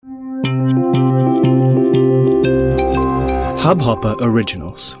Hubhopper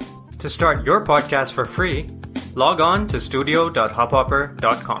Originals. To start your podcast for free, log on to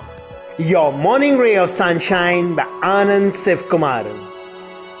studio.hubhopper.com. Your morning ray of sunshine by Anand Sivkumaran.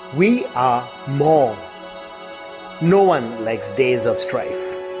 We are more. No one likes days of strife.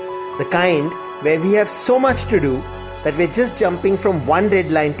 The kind where we have so much to do that we're just jumping from one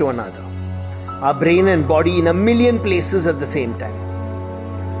deadline to another. Our brain and body in a million places at the same time.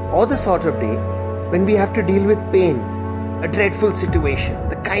 Or the sort of day when we have to deal with pain, a dreadful situation,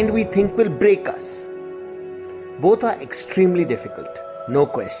 the kind we think will break us. Both are extremely difficult, no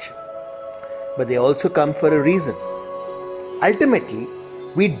question. But they also come for a reason. Ultimately,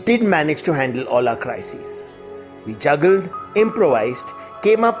 we did manage to handle all our crises. We juggled, improvised,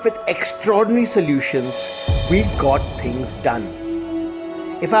 came up with extraordinary solutions. We got things done.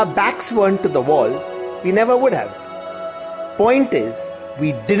 If our backs weren't to the wall, we never would have. Point is,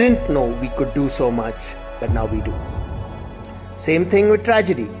 we didn't know we could do so much, but now we do. Same thing with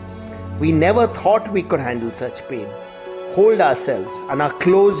tragedy. We never thought we could handle such pain, hold ourselves and our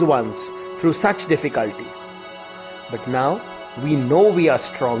close ones through such difficulties. But now we know we are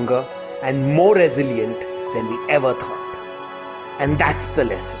stronger and more resilient than we ever thought. And that's the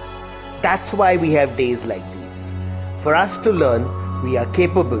lesson. That's why we have days like these. For us to learn we are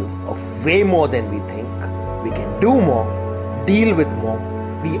capable of way more than we think. We can do more, deal with more,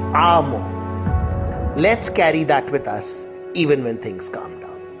 we are more. Let's carry that with us even when things calm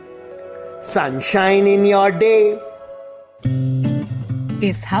down. Sunshine in your day.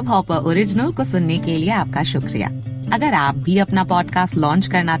 इस hub hopper original को सुनने के लिए आपका शुक्रिया। अगर आप भी अपना पॉडकास्ट लॉन्च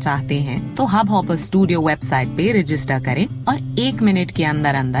करना चाहते हैं तो हब हॉपर स्टूडियो वेबसाइट पे रजिस्टर करें और 1 मिनट के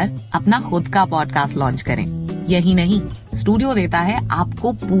अंदर अंदर अपना खुद का पॉडकास्ट लॉन्च करें। यही नहीं, स्टूडियो देता है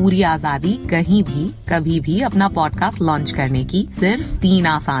आपको पूरी आजादी कहीं भी कभी भी अपना पॉडकास्ट लॉन्च करने की, सिर्फ 3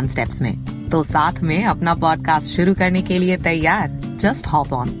 आसान स्टेप्स में। तो साथ में अपना पॉडकास्ट शुरू करने के लिए तैयार? Just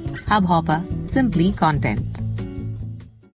hop on hub hopper, simply content.